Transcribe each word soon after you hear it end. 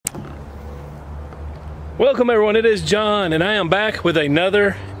Welcome everyone, it is John and I am back with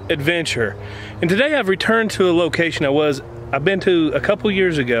another adventure. And today I've returned to a location I've been to a couple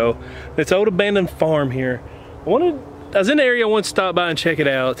years ago. It's an old abandoned farm here. I was in the area, I wanted to stop by and check it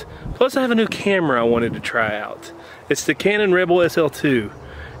out. Plus I have a new camera I wanted to try out. It's the Canon Rebel SL2.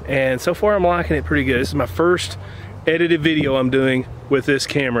 And so far I'm liking it pretty good. This is my first edited video I'm doing with this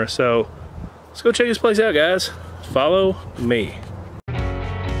camera. So let's go check this place out, guys. Follow me.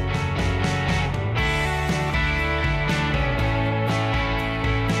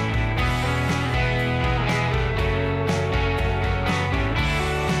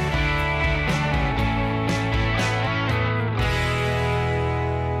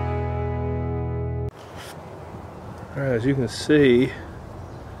 Alright, as you can see,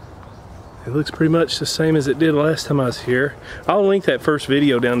 it looks pretty much the same as it did last time I was here. I'll link that first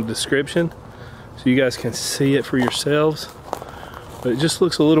video down in the description so you guys can see it for yourselves. But it just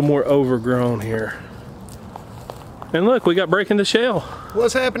looks a little more overgrown here. And look, we got Breaking the Shell.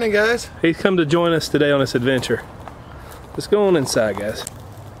 What's happening, guys? He's come to join us today on this adventure. Let's go on inside, guys.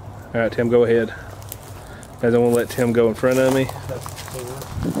 Alright, Tim, go ahead. Guys, I won't let Tim go in front of me.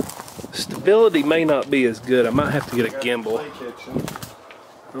 Stability may not be as good. I might have to get a gimbal.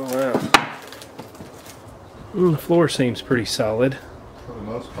 Oh wow. The floor seems pretty solid. For the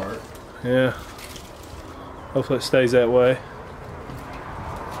most part. Yeah. Hopefully it stays that way.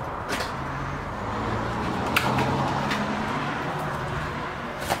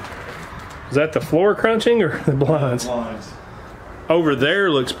 Is that the floor crunching or the blinds? Blinds. Over there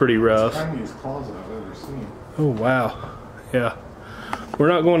looks pretty rough. It's the tiniest closet I've ever seen. Oh wow. Yeah. We're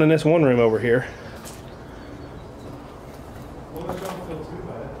not going in this one room over here. Well, that don't feel too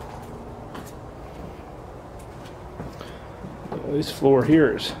bad. Well, this floor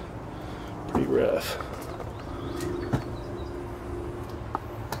here is pretty rough.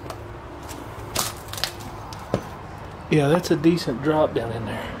 Yeah, that's a decent drop down in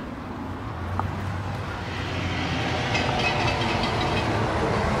there.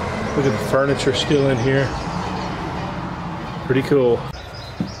 Look at the furniture still in here. Pretty cool.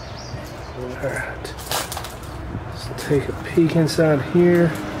 Alright. Let's take a peek inside here.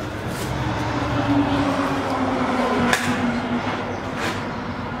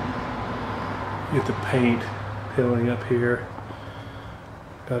 Get the paint peeling up here.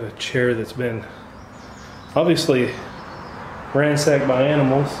 Got a chair that's been obviously ransacked by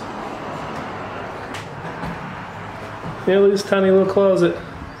animals. Yeah, look at this tiny little closet.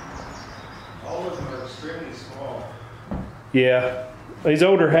 All of them are extremely small. Yeah. These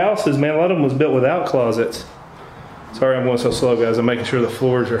older houses, man, a lot of them was built without closets. Sorry I'm going so slow, guys. I'm making sure the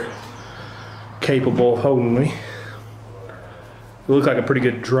floors are capable of holding me. It looked like a pretty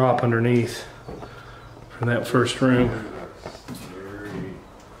good drop underneath from that first room.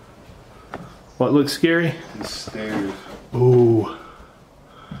 What looks scary? The stairs. Ooh.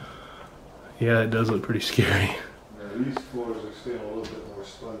 Yeah, it does look pretty scary. Yeah, these floors are still a little bit more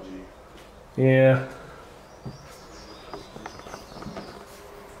spongy. Yeah.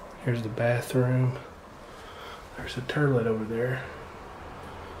 Here's the bathroom. There's a toilet over there.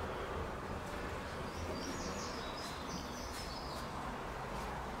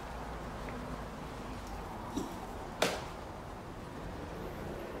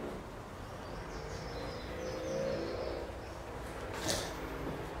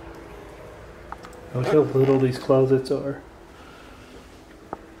 Look how little these closets are.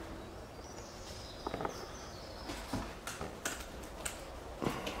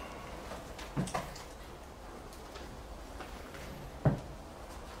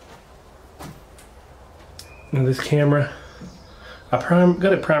 Now this camera, I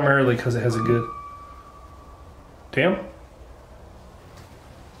got it primarily because it has a good... Tim?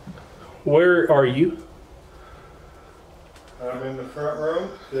 Where are you? I'm in the front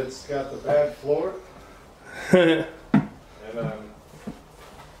room that's got the bad floor. And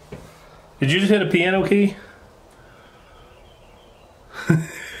Did you just hit a piano key?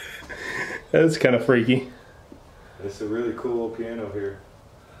 That's kind of freaky. it's a really cool old piano here.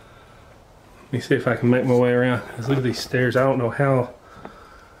 Let me see if I can make my way around. Look at these stairs. I don't know how.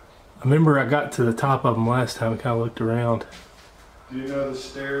 I remember I got to the top of them last time. I kind of looked around. Do you know the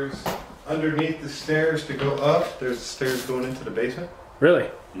stairs? Underneath the stairs to go up, there's stairs going into the basement. Really?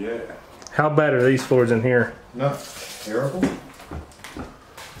 Yeah. How bad are these floors in here? Not terrible.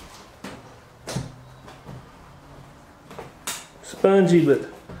 Spongy, but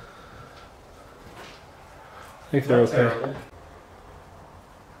I think they're okay.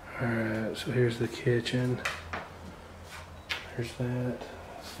 Alright, so here's the kitchen. There's that.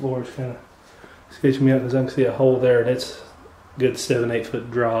 This floor's kind of sketching me out because I can see a hole there, and it's a good 7-8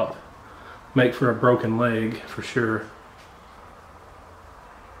 foot drop. make for a broken leg for sure.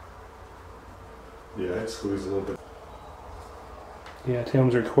 Yeah, I'd squeeze a little bit. Yeah,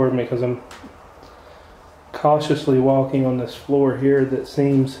 Tim's recording me because I'm cautiously walking on this floor here that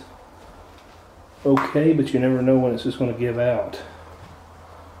seems okay, but you never know when it's just going to give out.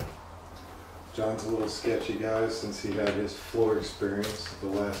 John's a little sketchy, guys, since he had his floor experience at the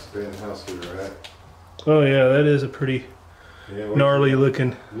last abandoned house we were at. Oh yeah, that is a pretty gnarly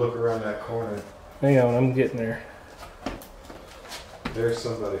looking. Look around that corner. Hang on, I'm getting there. There's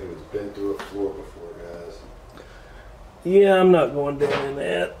somebody who's been through a floor before, guys. Yeah, I'm not going down in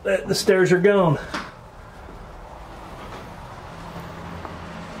that. The stairs are gone.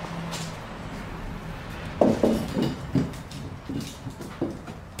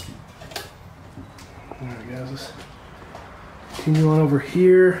 Alright guys, let's continue on over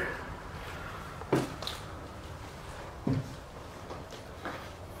here.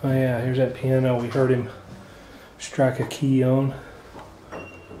 Oh yeah, here's that piano we heard him strike a key on.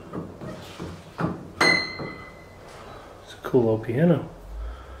 It's a cool old piano.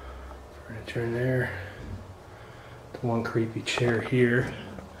 Furniture in there. The one creepy chair here.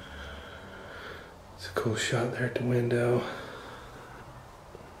 It's a cool shot there at the window.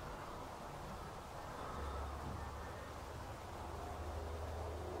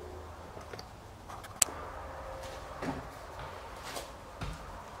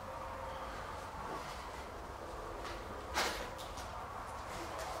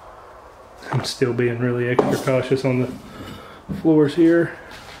 I'm still being really extra cautious on the floors here.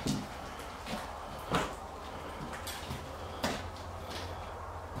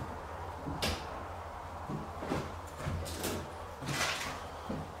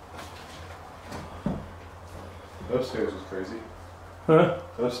 Upstairs was crazy. Huh?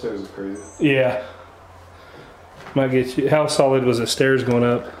 Upstairs was crazy. Yeah. Might get you. How solid was the stairs going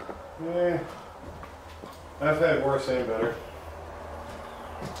up? Yeah. I've had worse and better.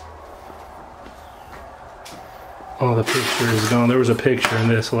 Oh, the picture is gone. There was a picture in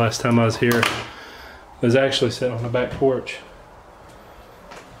this last time I was here. It was actually sitting on the back porch.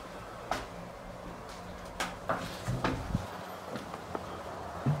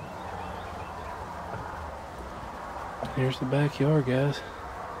 Here's the backyard, guys.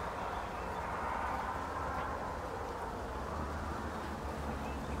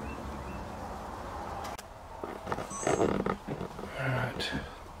 Alright.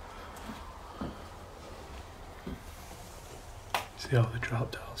 See all the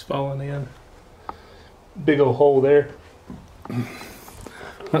drop tiles falling in. Big old hole there.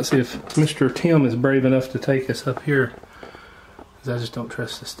 Let's see if Mr. Tim is brave enough to take us up here. Because I just don't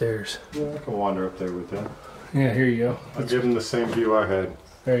trust the stairs. Yeah, I can wander up there with them. Yeah, here you go. I'll give him the same view I had.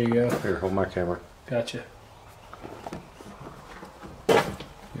 There you go. Here, hold my camera. Gotcha.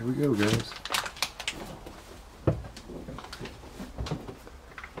 Here we go, guys.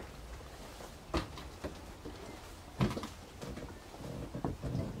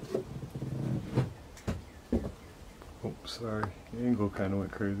 Oh, sorry. The angle kind of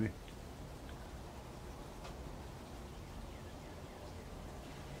went crazy.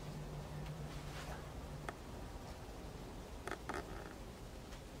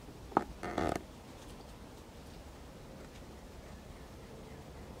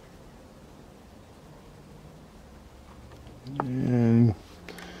 And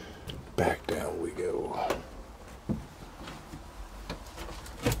back down we go.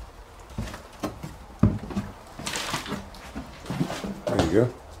 There you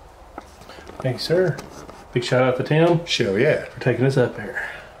go. Thank you, sir. Big shout out to Tim. Show, yeah. For taking us up there.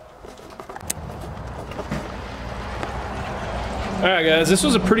 Alright guys, this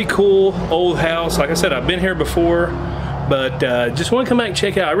was a pretty cool old house. Like I said, I've been here before, but just want to come back and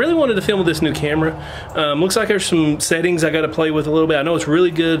check out. I really wanted to film with this new camera. Looks like there's some settings I got to play with a little bit. I know it's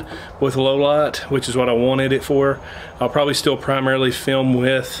really good with low light, which is what I wanted it for. I'll probably still primarily film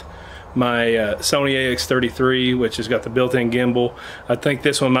with my Sony AX33, which has got the built-in gimbal. I think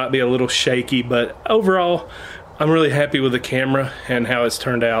this one might be a little shaky, but overall, I'm really happy with the camera and how it's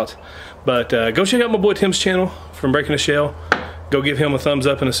turned out. But go check out my boy Tim's channel from Breaking the Shell. Go give him a thumbs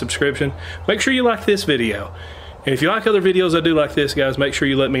up and a subscription. Make sure you like this video. And if you like other videos I do like this, guys, make sure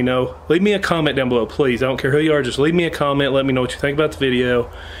you let me know. Leave me a comment down below, please. I don't care who you are, just leave me a comment. Let me know what you think about the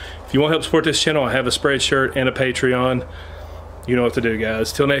video. If you want to help support this channel, I have a Spreadshirt and a Patreon. You know what to do,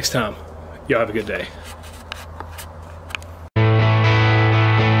 guys. Till next time, y'all have a good day.